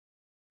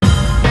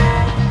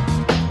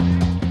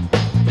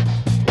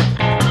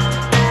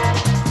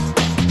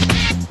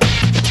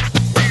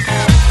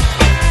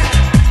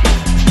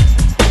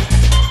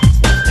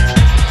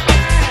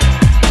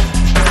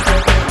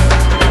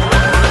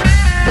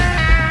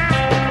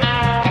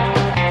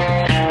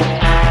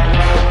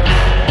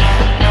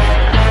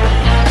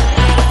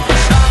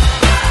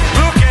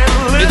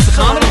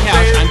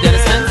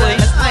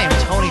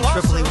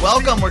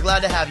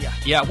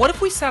Yeah. What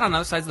if we sat on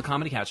other sides of the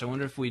comedy couch? I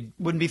wonder if we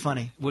Wouldn't be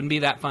funny. wouldn't be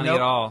that funny Nope.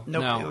 at all.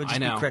 Nope. No, It would I just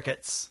know. be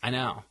crickets. I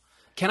know.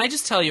 Can I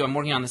just tell you, I'm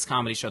working on this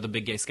comedy show, the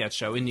Big Gay Sketch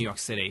Show in New York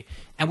City,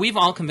 and we've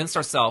all convinced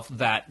ourselves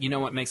that, you know,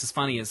 what makes us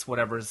funny is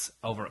whatever's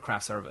over at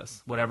craft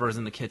service, whatever is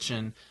in the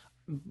kitchen.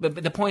 But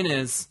the point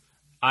is,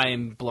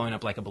 I'm blowing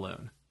up like a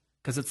balloon.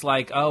 Because it's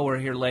like, oh, we're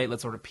here late,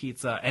 let's order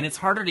pizza. And it's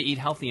harder to eat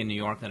healthy in New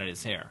York than it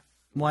is here.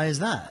 Why is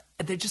that?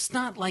 They're just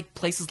not like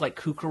places like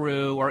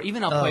Kookaroo or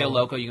even El Pollo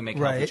Loco. You can make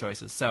healthy right.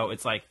 choices. So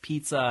it's like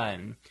pizza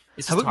and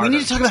it's just We harder.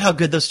 need to talk about how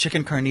good those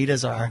chicken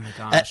carnitas are my at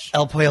gosh.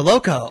 El Pollo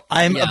Loco.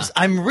 I'm Yeah.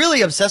 I'm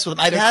really obsessed with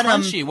them. I've They're had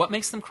them. crunchy. What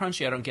makes them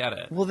crunchy? I don't get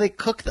it. Well, they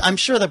cook. I'm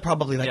sure they're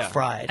probably like Yeah.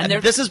 fried. And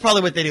And this is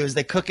probably what they do: is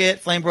they cook it,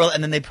 flame broil,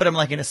 and then they put them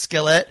like in a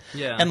skillet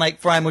Yeah. and like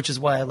fry them, which is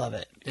why I love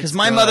it. Because It's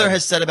my good. mother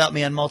has said about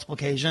me on multiple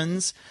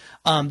occasions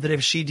that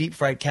if she deep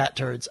fried cat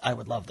turds, I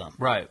would love them.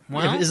 Right.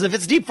 Well, If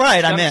it's deep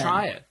fried, I'm gotta in.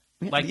 try it.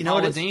 Like you know what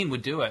Paula it is? Deen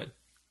would do it.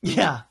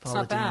 Yeah, It's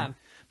not bad.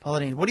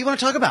 Paula Deen. What do you want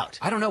to talk about?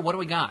 I don't know. What do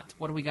we got?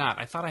 What do we got?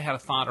 I thought I had a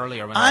thought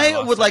earlier. When I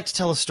lost would it. like to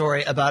tell a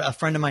story about a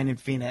friend of mine in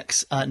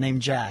Phoenix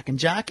named Jack. And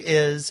Jack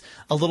is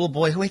a little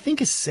boy who I think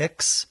is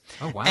 6.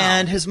 Oh, wow.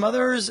 And his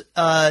mother's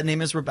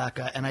name is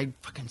Rebecca. And I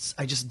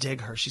just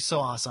dig her. She's so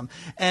awesome.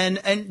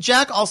 And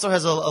Jack also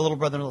has a little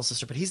brother and a little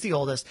sister, but he's the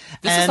oldest.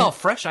 This and is all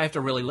fresh. I have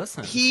to really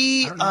listen.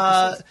 He, I don't know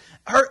what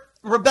this is.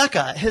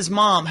 Rebecca, his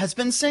mom, has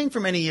been saying for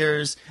many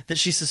years that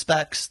she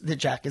suspects that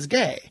Jack is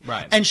gay.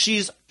 Right. And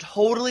she's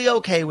totally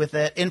okay with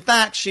it. In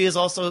fact, she has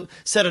also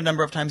said a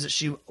number of times that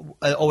she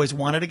always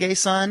wanted a gay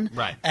son.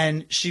 Right.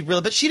 And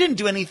but she didn't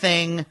do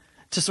anything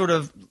to sort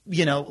of,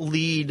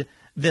 lead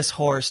this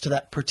horse to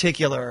that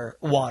particular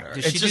water.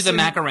 Did she do the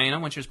Macarena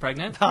when she was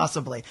pregnant?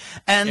 Possibly.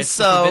 And It's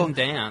so, the forbidden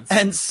dance.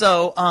 And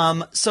so,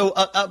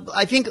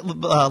 I think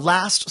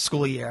last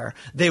school year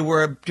they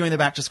were doing their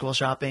back to school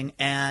shopping,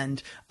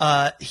 and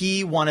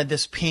he wanted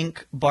this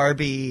pink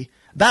Barbie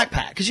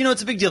backpack because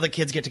it's a big deal that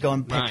kids get to go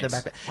and pick Right. their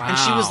backpack. Wow. And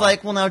she was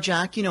like, "Well, now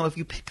Jack, if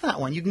you pick that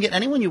one, you can get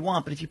anyone you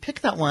want, but if you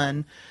pick that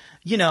one."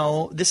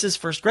 This is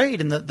first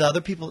grade, and the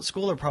other people at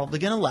school are probably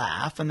going to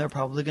laugh, and they're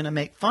probably going to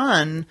make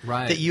fun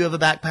Right. that you have a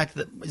backpack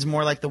that is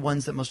more like the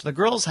ones that most of the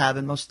girls have,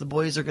 and most of the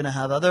boys are going to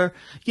have other,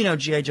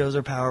 G.I. Joes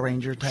or Power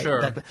Ranger type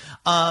Sure.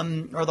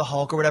 backpack, or the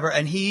Hulk or whatever.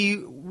 And he,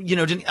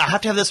 didn't, I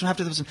have to have this one, I have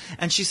to have this one.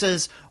 And she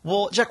says,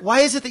 "Well, Jack, why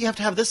is it that you have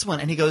to have this one?"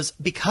 And he goes,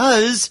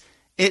 "Because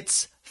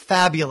it's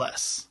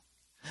fabulous."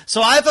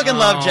 So I fucking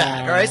love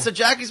Jack. All right. So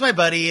Jack is my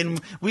buddy,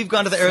 and we've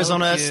gone to the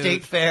Arizona cute.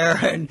 State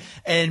Fair,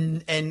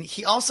 and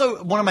he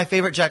also, one of my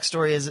favorite Jack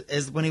stories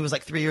is when he was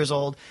like 3 years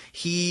old.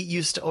 He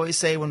used to always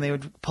say when they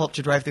would pull up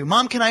to drive through,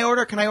 "Mom, can I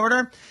order? Can I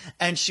order?"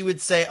 And she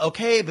would say,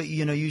 "Okay, but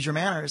use your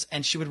manners."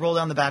 And she would roll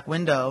down the back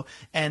window,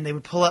 and they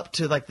would pull up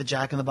to like the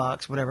Jack in the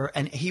Box, whatever,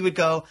 and he would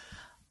go.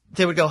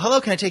 They would go,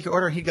 "Hello, can I take your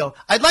order?" And he'd go,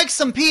 "I'd like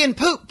some pee and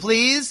poop,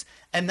 please."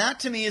 And that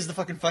to me is the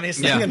fucking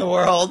funniest thing Yeah. in the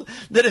world.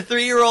 That a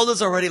 3-year-old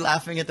is already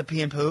laughing at the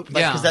pee and poop,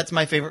 Yeah. because that's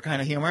my favorite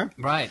kind of humor.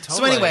 Right, So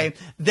totally.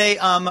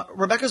 anyway,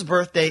 Rebecca's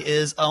birthday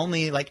is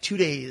only like 2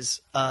 days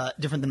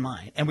different than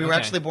mine, and we were Okay.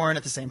 actually born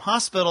at the same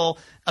hospital,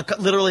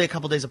 literally a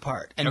couple days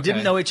apart, and Okay.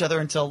 didn't know each other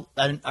until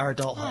our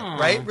adulthood.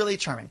 Right? Really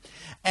charming.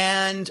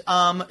 And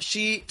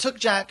she took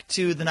Jack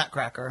to the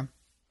Nutcracker,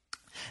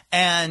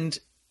 and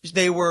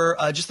they were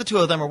just the two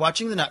of them were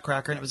watching the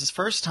Nutcracker, and it was his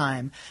first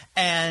time.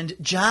 And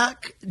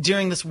Jack,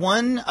 during this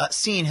one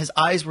scene, his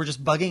eyes were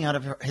just bugging out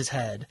of his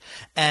head,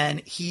 and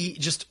he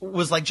just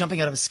was like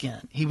jumping out of his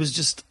skin. He was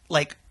just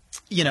like,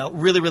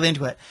 really, really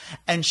into it.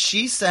 And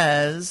she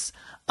says,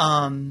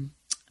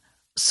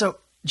 "So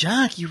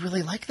Jack, you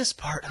really like this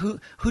part. Who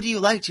do you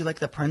like? Do you like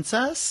the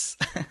princess?"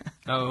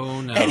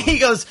 Oh, no. And he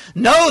goes,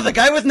 "No, the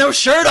guy with no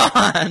shirt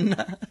on."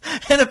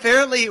 And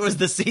apparently it was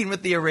the scene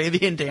with the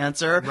Arabian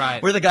dancer,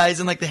 Right. where the guy's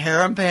in like the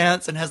harem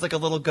pants and has like a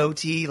little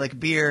goatee, like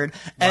beard,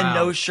 and Wow.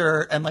 no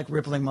shirt and like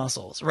rippling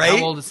muscles, right?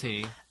 How old is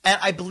he? And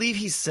I believe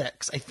he's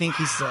 6. I think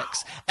he's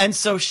 6. And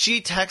so she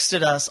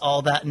texted us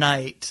all that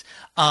night.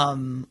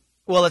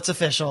 "Well, it's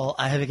official.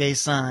 I have a gay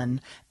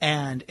son,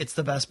 and it's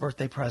the best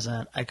birthday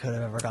present I could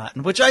have ever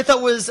gotten," which I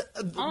thought was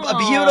a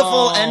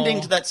beautiful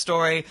ending to that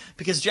story,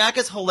 because Jack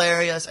is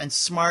hilarious and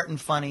smart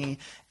and funny.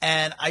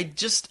 And I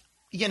just,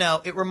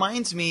 it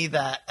reminds me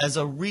that as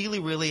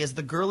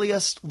the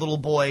girliest little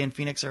boy in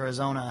Phoenix,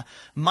 Arizona,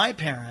 my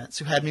parents,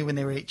 who had me when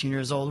they were 18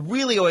 years old,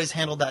 really always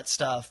handled that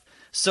stuff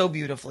so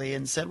beautifully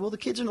and said, "Well, the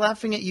kids are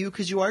laughing at you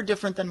because you are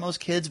different than most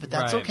kids, but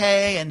that's Right.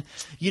 okay. And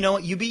you know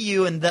what? You be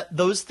you. And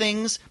those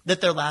things that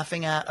they're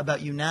laughing at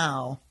about you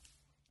now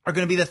are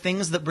going to be the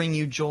things that bring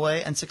you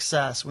joy and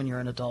success when you're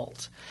an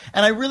adult."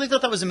 And I really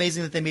thought that was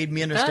amazing that they made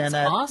me understand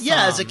That's that. awesome.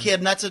 Yeah, as a kid.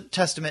 And that's a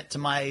testament to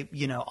my,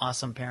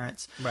 awesome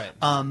parents. Right.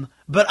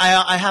 But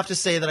I have to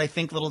say that I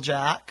think little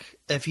Jack,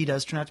 if he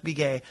does turn out to be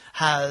gay,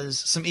 has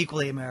some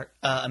equally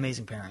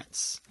amazing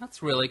parents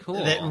That's really cool.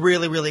 that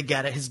really, really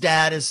get it. His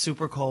dad is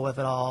super cool with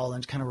it all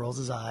and kind of rolls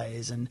his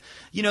eyes. And,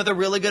 they're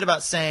really good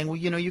about saying, well,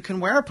 you can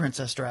wear a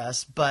princess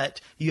dress, but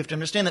you have to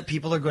understand that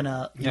people are going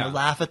to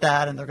laugh at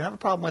that, and they're going to have a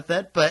problem with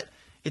it. But,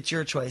 It's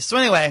your choice. So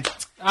anyway,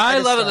 I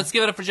love it. Let's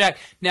give it up for Jack.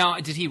 Now,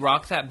 did he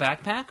rock that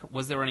backpack?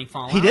 Was there any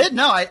fallout? He did.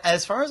 No,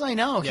 as far as I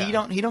know, Yeah. he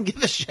don't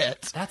give a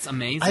shit. That's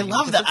amazing. I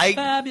love because that. It's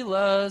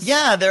fabulous.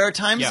 Yeah, there are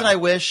times Yeah. that I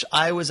wish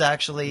I was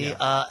actually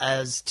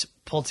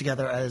pulled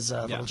together as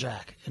Little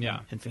Jack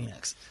in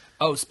Phoenix.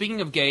 Oh, speaking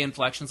of gay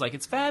inflections, like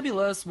it's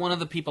fabulous. One of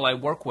the people I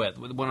work with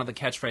one of the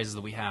catchphrases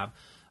that we have,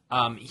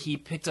 he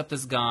picked up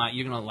this guy.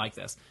 You're gonna like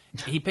this.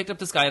 He picked up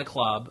this guy at a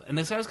club, and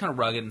this guy was kind of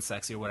rugged and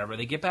sexy or whatever.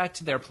 They get back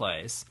to their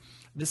place.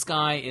 This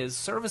guy is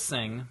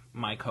servicing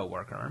my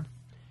coworker,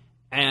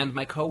 and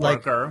my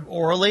coworker, Like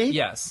orally?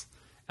 yes,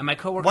 and my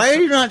coworker. Why are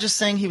you not just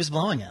saying he was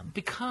blowing him?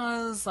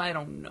 Because I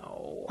don't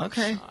know. I'm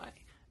Okay. shy.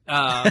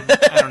 I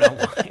don't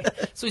know why.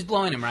 So he's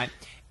blowing him, right?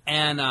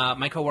 And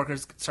my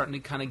coworker's starting to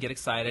kind of get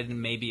excited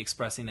and maybe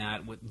expressing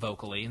that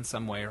vocally in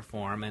some way or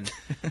form. And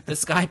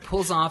this guy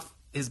pulls off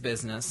his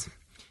business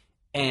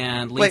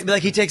and leaves. Wait,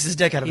 like he takes his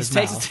dick out of his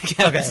takes mouth. his dick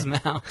out of his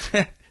mouth.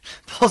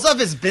 Pulls off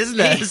his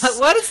business.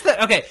 What is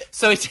that? Okay,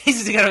 so he takes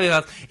his dick out of his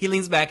mouth. He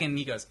leans back and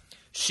he goes,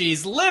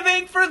 "She's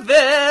living for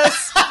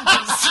this."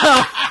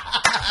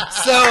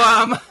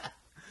 so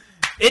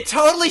it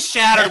totally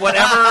shattered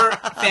whatever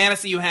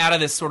fantasy you had of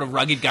this sort of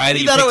rugged guy that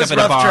you thought picked it was up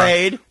at a rough bar.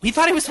 trade. We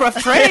thought he was rough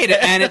trade,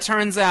 and it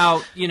turns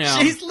out,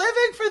 She's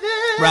living for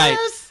this. right.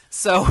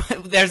 So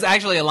there's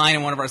actually a line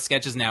in one of our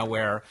sketches now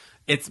where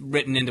it's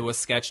written into a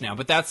sketch now,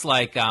 but that's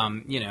like,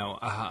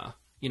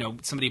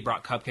 somebody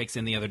brought cupcakes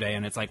in the other day,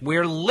 and it's like,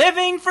 we're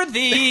living for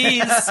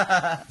these.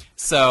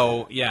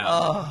 So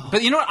yeah,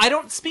 but I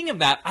don't. Speaking of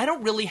that, I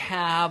don't really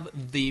have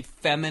the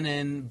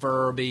feminine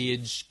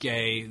verbiage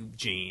gay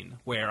gene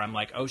where I'm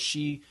like, oh,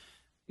 she.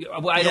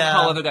 I don't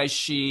call other guys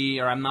she,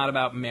 or I'm not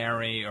about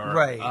Mary, or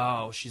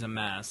oh, she's a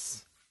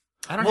mess.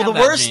 I don't. Well, have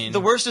that gene.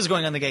 the worst is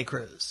going on the gay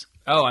cruise.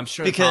 Oh, I'm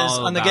sure. Because it's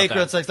all on the about gay that.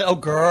 cruise, it's like, oh,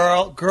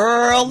 girl,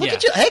 look Yeah.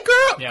 at you. Hey,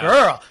 girl, Yeah.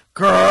 girl.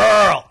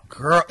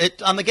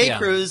 On the gay Yeah.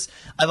 cruise,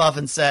 I've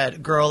often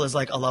said girl is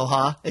like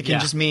aloha. It can Yeah.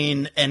 just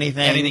mean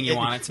anything. Anything you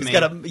want it to it's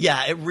mean.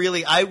 It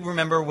really, I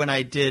remember when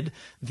I did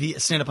the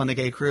stand-up on the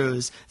gay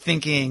cruise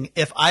thinking,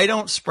 if I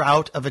don't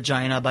sprout a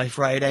vagina by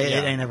Friday,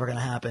 it ain't ever going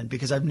to happen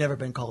because I've never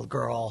been called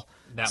girl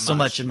That so much.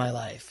 much in my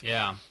life.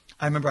 Yeah.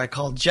 I remember I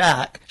called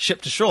Jack,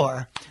 ship to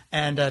shore,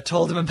 and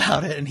told him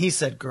about it, and he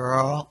said,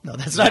 girl. No,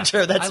 that's not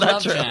true. That's I not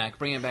love true. Jack.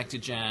 Bring it back to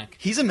Jack.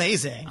 He's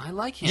amazing. I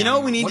like him. You know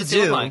what we need What to does he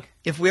look do? like?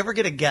 If we ever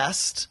get a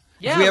guest,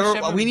 Yeah, if we, we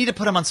should have we him. need to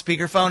put him on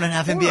speakerphone and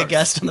have him be a course.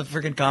 guest on the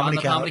freaking On comedy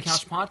the couch. Comedy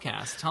Couch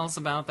podcast. Tell us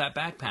about that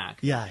backpack.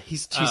 Yeah,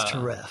 he's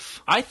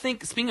terrific. I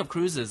think, speaking of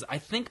cruises, I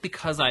think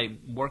because I'm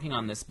working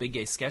on this big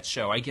gay sketch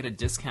show, I get a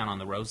discount on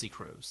the Rosie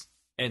cruise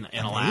in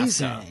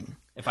Alaska. Amazing.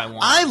 If I want.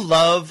 I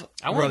love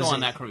I want to go Rosie. on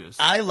that cruise.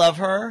 I love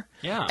her.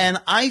 Yeah. And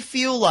I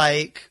feel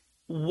like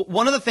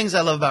one of the things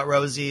I love about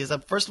Rosie is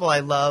that, first of all,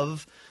 I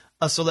love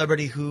a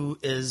celebrity who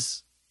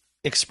is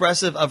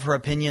expressive of her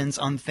opinions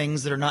on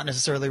things that are not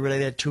necessarily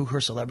related to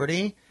her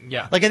celebrity.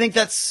 Yeah. Like, I think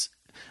that's,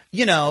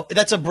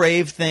 that's a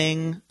brave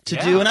thing to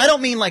Yeah. do. And I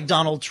don't mean like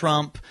Donald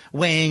Trump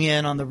weighing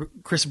in on the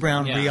Chris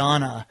Brown, Yeah.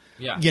 Rihanna,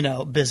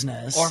 Yeah.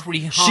 business. Or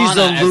Rihanna, she's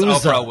a as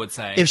loser. Oprah would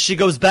say. If she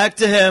goes back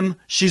to him,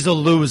 she's a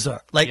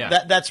loser. Like,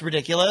 Yeah. that's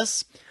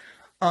ridiculous.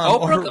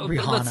 Or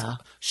Rihanna.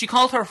 She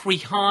called her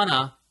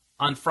Rihanna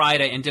on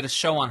Friday and did a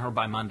show on her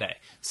by Monday.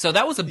 So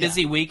that was a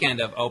busy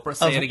weekend of Oprah.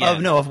 Say it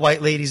again. Of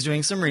white ladies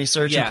doing some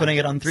research and putting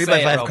it on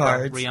 3x5 Oprah.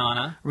 cards.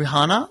 Rihanna.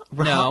 Rihanna?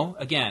 No,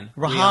 again.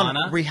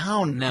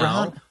 Rihanna.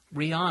 No,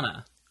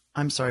 Rihanna.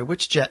 I'm sorry,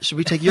 which jet? Should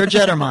we take your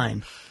jet or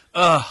mine?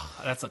 Ugh,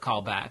 that's a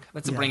callback.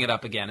 Let's bring it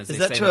up again. As Is they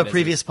that say to in a business.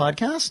 previous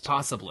podcast?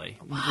 Possibly,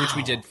 which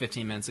we did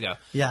 15 minutes ago.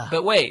 Yeah.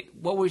 But wait,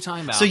 what were we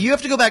talking about? So you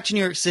have to go back to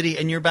New York City,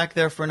 and you're back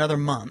there for another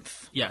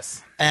month.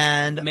 Yes.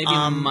 And Maybe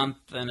a month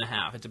and a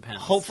half. It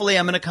depends. hopefully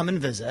I'm going to come and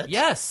visit.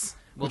 Yes.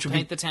 We'll Which would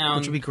paint be, the town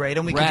which would be great,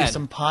 and we red. can do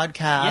some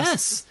podcasts.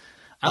 Yes.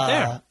 Out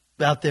there.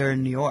 Out there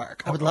in New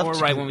York. I would love or to.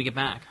 right when we get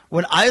back.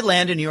 When I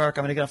land in New York,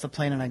 I'm going to get off the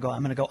plane and I'm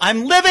going to go,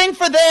 I'm living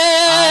for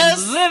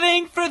this! I'm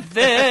living for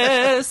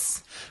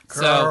this.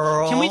 So,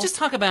 Girl. can we just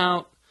talk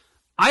about...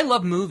 I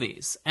love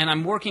movies, and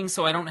I'm working,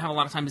 so I don't have a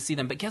lot of time to see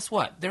them. But guess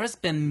what? There has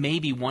been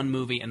maybe one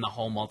movie in the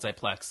whole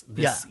multiplex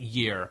this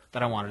year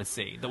that I wanted to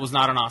see that was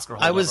not an Oscar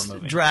holdover I was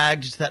movie.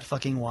 dragged to that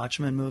fucking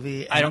Watchmen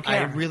movie. And I don't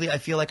care. I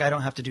feel like I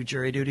don't have to do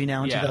jury duty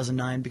now in Yeah.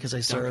 2009 because I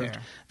served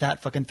care.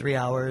 that fucking 3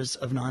 hours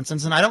of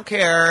nonsense. And I don't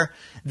care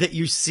that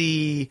you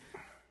see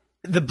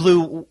the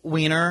blue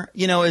wiener,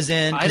 is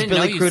in, I because didn't know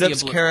Billy you see a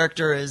Crudup's blue-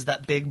 character is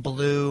that big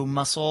blue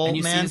muscle And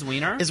you see man. his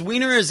wiener? His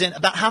wiener is in,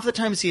 about half the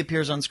times he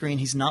appears on screen,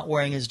 he's not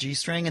wearing his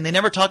G-string. And they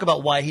never talk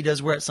about why he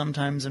does wear it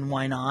sometimes and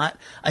why not.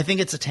 I think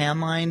it's a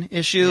tan line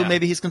issue, Yeah.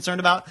 maybe he's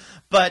concerned about.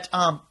 But,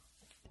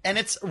 and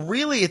it's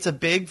a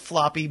big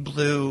floppy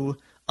blue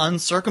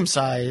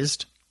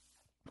uncircumcised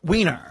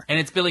wiener. And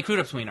it's Billy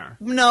Crudup's wiener.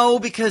 No,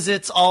 because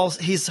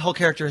his whole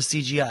character is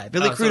CGI.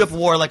 Billy Oh, so Crudup it's-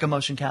 wore like a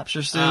motion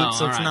capture suit, Oh,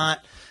 so it's alright.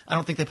 not. I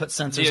don't think they put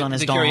sensors on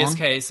his The dong. Curious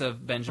Case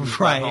of Benjamin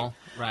Right. Butthole.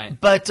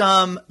 Right.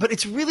 But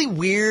it's really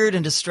weird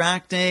and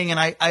distracting, and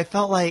I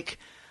felt like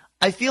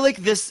I feel like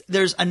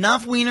there's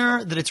enough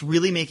wiener that it's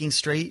really making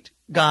straight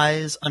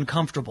guys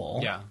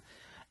uncomfortable. Yeah.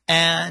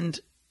 And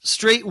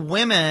straight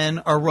women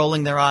are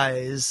rolling their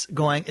eyes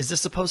going, is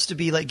this supposed to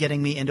be like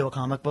getting me into a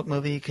comic book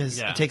movie? Because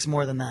it takes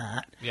more than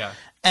that. Yeah.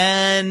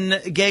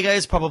 And gay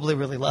guys probably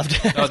really loved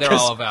it. Oh, they're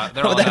all about.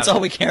 That's all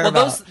we care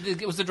about.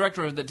 It was the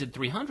director that did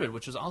 300,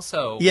 which was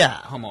also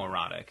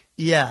homoerotic.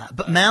 Yeah,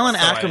 but Malin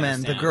so I Ackerman, the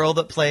understand. girl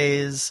that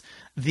plays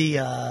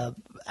the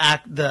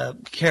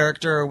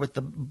character with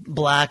the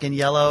black and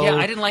yellow, Yeah,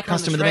 I didn't like her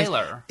in the costume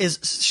trailer.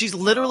 She's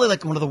literally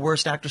like one of the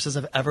worst actresses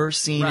I've ever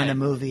seen in a Right.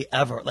 movie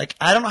ever. Like,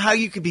 I don't know how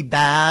you could be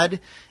bad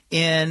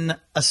in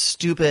a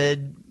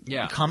stupid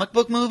comic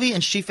book movie,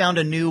 and she found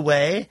a new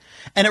way,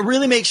 and it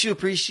really makes you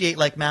appreciate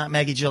like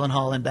Maggie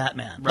Gyllenhaal in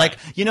Batman. Right. Like,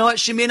 you know what?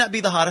 She may not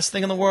be the hottest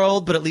thing in the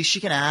world, but at least she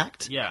can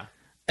act. Yeah.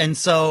 And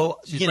so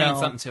She's bringing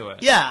something to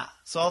it. Yeah.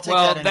 So I'll take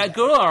Well, that. that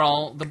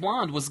girl, the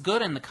blonde, was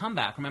good in the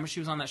comeback. Remember, she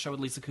was on that show with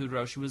Lisa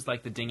Kudrow. She was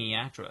like the dingy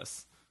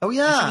actress. Oh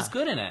yeah, And she was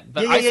good in it.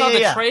 But Yeah, I saw the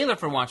yeah. trailer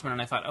for Watchmen,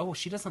 and I thought, oh,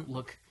 she doesn't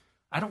look.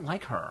 I don't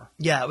like her.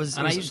 Yeah, it was.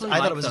 And I I usually thought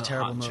like it was a the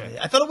terrible hot movie. chick.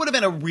 I thought it would have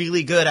been a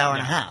really good hour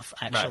and a half,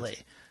 actually.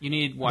 Right. You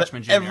need But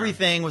Watchmen Jr.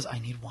 everything was. I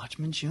need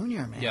Watchmen Jr.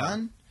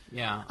 Man.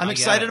 Yeah. I'm I get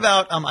excited it.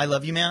 about I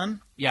Love You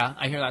Man. Yeah,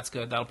 I hear that's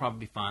good. That'll probably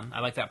be fun.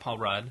 I like that Paul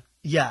Rudd.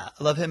 Yeah,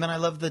 I love him, and I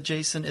love the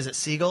Jason. Is it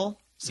Segel?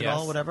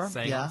 Yes. Whatever.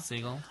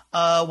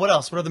 Segel. What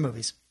else? What other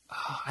movies?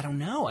 Oh, I don't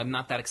know. I'm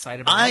not that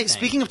excited about anything.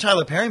 Speaking of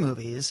Tyler Perry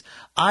movies,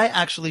 I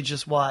actually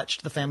just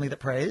watched The Family That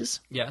Prays.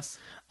 Yes.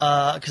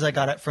 Because I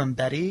got it from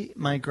Betty,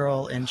 my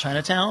girl in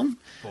Chinatown.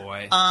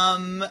 Boy.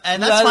 And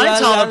that's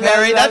fine, Tyler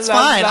Perry. That's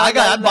fine.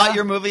 I bought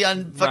your movie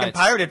on fucking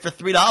pirated for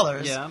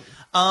 $3. Yeah.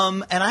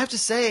 And I have to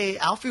say,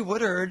 Alfre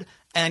Woodard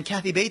and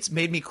Kathy Bates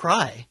made me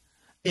cry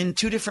in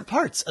 2 different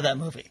parts of that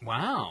movie.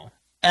 Wow.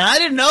 And I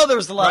didn't know there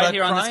was a lot Right of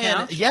here on this crying.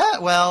 couch? Yeah,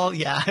 well,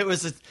 yeah, it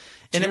was. And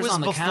it Tears was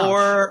on the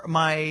before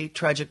my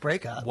tragic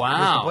breakup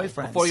Wow. with the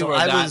boyfriend. Before you so were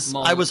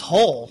I was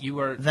whole. You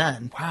were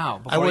then.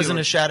 Wow. I Before wasn't you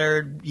were- a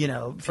shattered,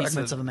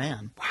 fragments of a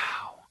man.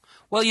 Wow.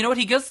 Well, you know what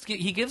he gives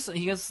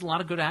a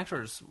lot of good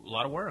actors a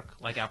lot of work,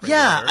 like Alfred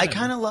Yeah, Woodard I and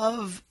kind of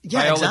love.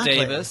 Yeah, Viola exactly.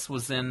 Davis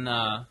was in.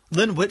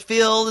 Lynn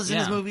Whitfield is in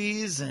his Yeah.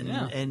 movies,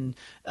 and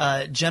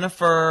Yeah.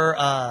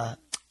 Jennifer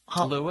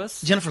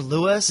Lewis. Jennifer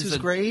Lewis, who's a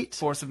great.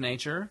 Force of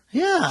Nature.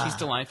 Yeah, She's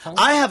delightful.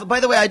 I have. By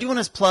the way, I do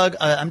want to plug.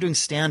 I'm doing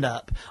stand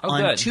up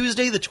on good.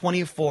 Tuesday, the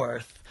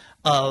 24th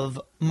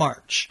of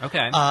March.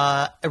 Okay.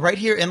 Right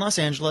here in Los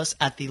Angeles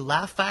at the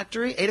Laugh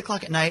Factory,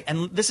 8:00 at night,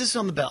 and this is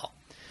on the bell.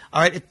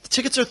 All right,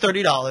 tickets are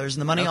 $30,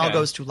 and the money all Okay.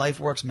 goes to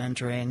LifeWorks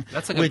Mentoring,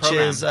 That's a good which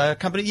program. is a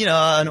company,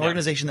 an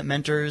organization that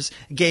mentors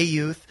gay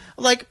youth,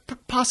 like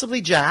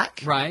possibly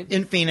Jack, Right.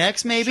 in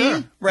Phoenix, maybe,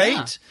 Sure.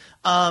 right?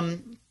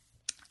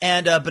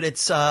 But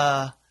it's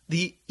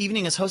the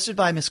evening is hosted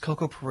by Miss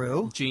Coco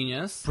Peru.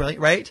 Genius.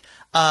 Brilliant, right?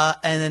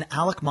 And then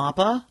Alec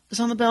Mappa is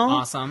on the bill.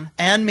 Awesome.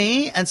 And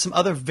me, and some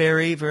other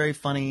very, very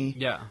funny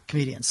Yeah.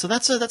 comedians. So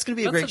that's going to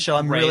be a That's great show.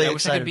 I'm great. really I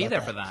wish I excited could be about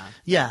there for that.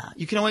 Yeah.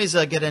 You can always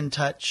get in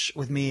touch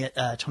with me at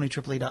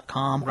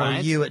TonyTripoli.com or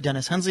Right. you at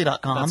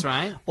DennisHensley.com. That's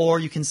right. Or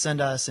you can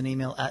send us an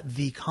email at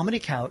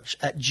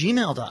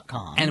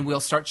thecomedycouch@gmail.com. And we'll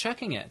start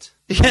checking it.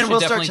 And should we'll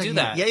start definitely checking do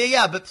that. it.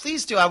 Yeah. But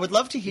please do. I would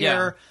love to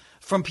hear Yeah.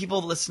 from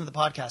people that listen to the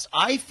podcast.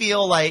 I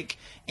feel like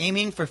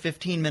aiming for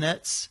 15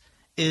 minutes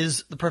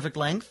is the perfect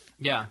length.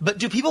 Yeah. But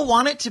do people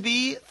want it to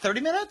be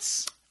 30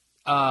 minutes?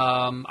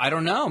 I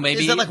don't know.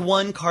 Maybe Is that like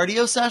one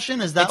cardio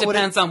session? Is that it what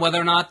depends on whether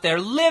or not they're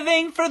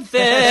living for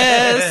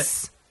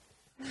this.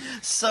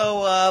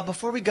 So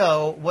before we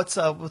go, what's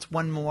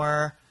one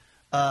more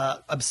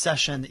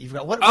obsession that you've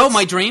got? Oh,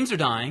 my dreams are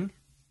dying.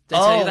 Did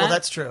I tell you that? well,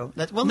 that's true.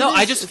 No,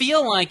 I just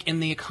feel like in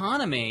the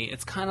economy,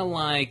 it's kind of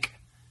like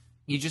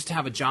you just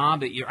have a job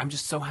that I'm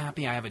just so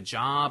happy I have a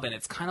job, and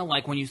it's kind of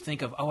like when you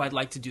think of, I'd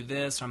like to do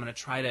this, or I'm going to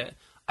try to.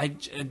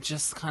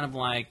 Just kind of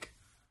like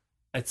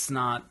it's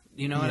not.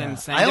 You know what I'm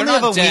saying? I only They're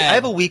have not a week. dead. I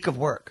have a week of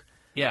work.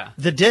 Yeah.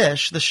 The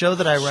Dish, the show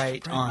that I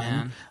write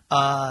Right,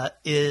 on,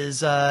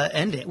 is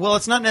ending. Well,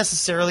 it's not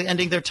necessarily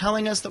ending. They're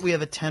telling us that we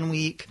have a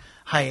 10-week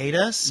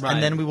hiatus, Right.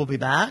 and then we will be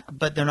back,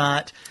 but they're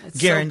not It's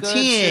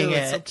guaranteeing so good, too. it.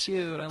 It's so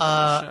cute. I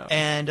love the show.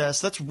 And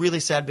so that's really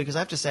sad because I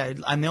have to say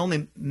I'm the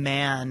only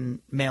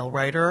male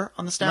writer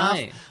on the staff,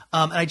 Right.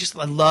 and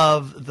I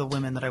love the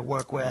women that I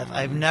work with.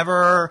 I've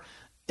never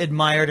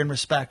admired and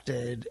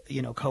respected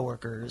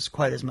coworkers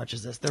quite as much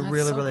as this. They're That's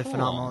really so really cool.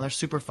 phenomenal. They're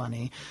super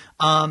funny.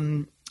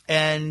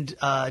 And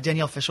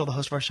Danielle Fishel, the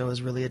host of our show,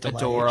 is really a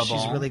delight. Adorable.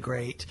 She's really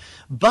great.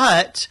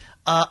 But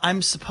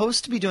I'm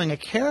supposed to be doing a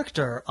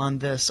character on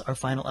our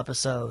final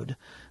episode.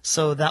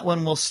 So that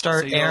one will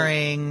start So you'll-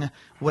 airing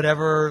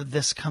whatever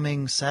this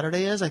coming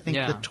Saturday is. I think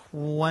Yeah. the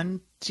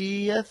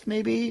 20th,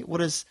 maybe?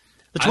 What is...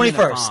 The I'm in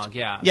the 21st. fog,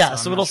 yeah, Yeah, so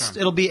so I'm it'll not sure.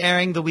 it'll be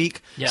airing the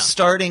week Yeah.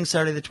 starting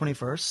Saturday the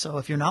 21st. So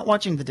if you're not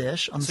watching The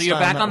Dish on the So you're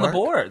Style back on the Network,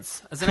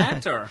 boards as an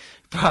actor.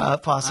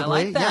 possibly.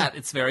 I like that.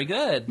 It's very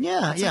good. Yeah,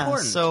 That's yeah.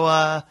 important.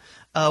 So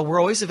we're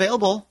always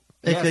available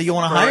if Yes, you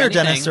want to for hire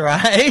anything. Dennis or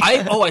I.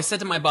 I said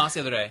to my boss the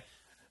other day,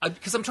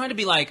 because I'm trying to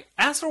be like,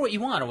 ask for what you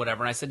want or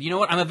whatever. And I said, you know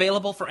what? I'm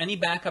available for any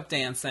backup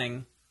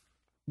dancing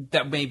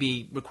that may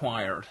be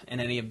required in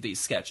any of these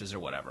sketches or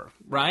whatever,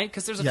 right?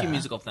 Because there's a few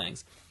musical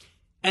things.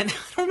 And I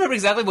don't remember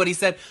exactly what he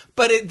said,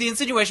 but the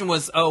insinuation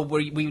was, oh,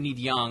 we need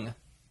young.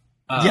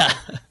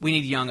 We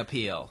need young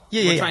appeal.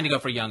 We're trying to go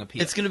for young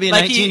appeal. It's going to be a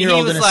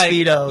 19-year-old in a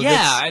Speedo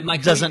and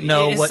like, doesn't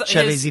know what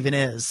Chevy's even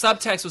is.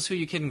 Subtext was, who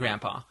you kidding,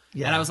 Grandpa?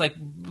 Yeah. And I was like,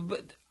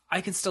 but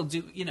I can still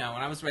do, and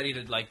I was ready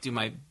to like do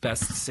my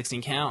best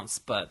 16 counts,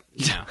 but,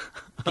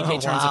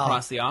 PK turns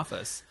across the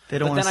office. They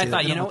don't but then I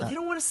thought, you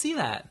don't want to see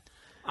that.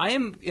 I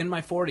am in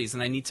my 40s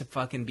and I need to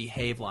fucking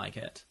behave like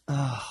it.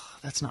 Oh,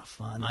 that's not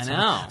fun. I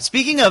know.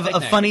 Speaking of a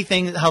funny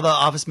thing, how The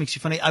Office makes you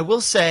funny, I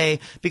will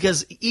say,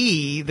 because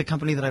E, the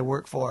company that I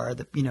work for,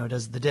 that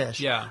does the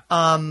dish,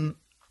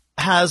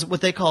 has what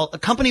they call a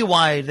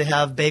company-wide. They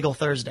have Bagel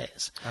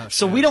Thursdays. Oh,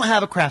 so we don't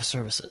have a craft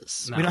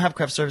services. No. We don't have a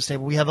craft service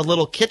table. We have a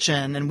little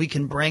kitchen, and we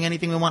can bring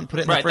anything we want and put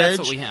it in the fridge. That's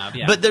what we have.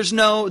 Yeah. But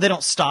they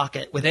don't stock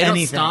it with anything. They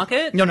don't stock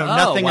it? No,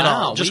 nothing at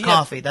all. Just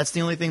coffee. That's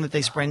the only thing that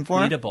they spring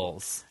for.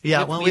 Eatables.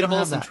 Yeah, well, we don't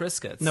have and that.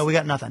 Triscuits. No, we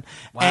got nothing.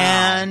 Wow.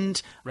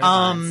 And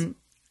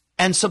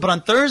but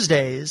on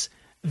Thursdays,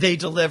 they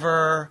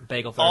deliver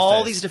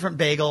all these different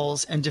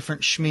bagels and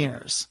different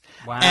schmears.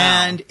 Wow.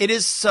 And it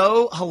is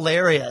so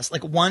hilarious.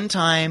 Like one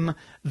time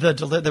there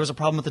was a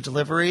problem with the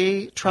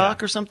delivery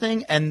truck or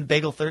something, and they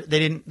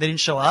didn't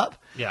show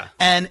up. Yeah.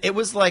 And it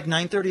was like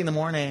 9:30 in the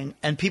morning,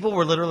 and people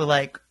were literally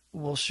like,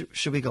 well,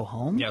 should we go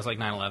home? Yeah, it was like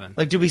 9/11.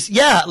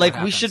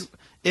 Like, we should,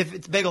 if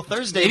it's Bagel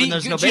Thursday and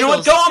there's no bagels. You know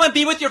what? Go home and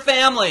be with your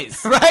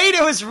families. Right?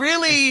 It was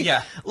really,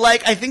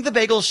 like, I think the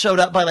bagels showed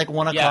up by like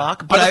 1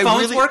 o'clock. But are the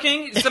phones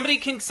working?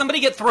 Somebody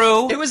get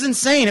through? It was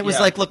insane. It was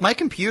like, look, my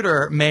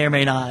computer may or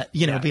may not,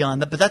 be on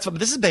that, but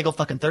this is Bagel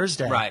fucking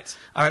Thursday. Right.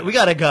 All right, we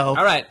gotta go.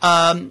 All right.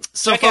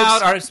 So check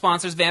out our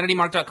sponsors,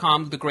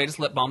 VanityMark.com, the greatest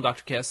lip balm,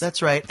 Dr. Kiss.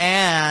 That's right.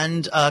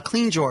 And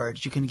Clean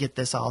George. You can get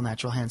this all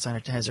natural hand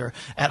sanitizer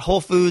at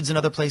Whole Foods and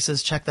other places.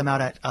 Check them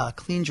out at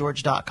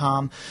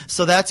cleangeorge.com.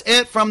 So that's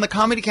it from the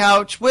Comedy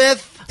Couch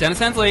with Dennis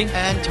Hensley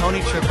and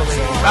Tony Tripoli.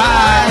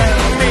 Bye.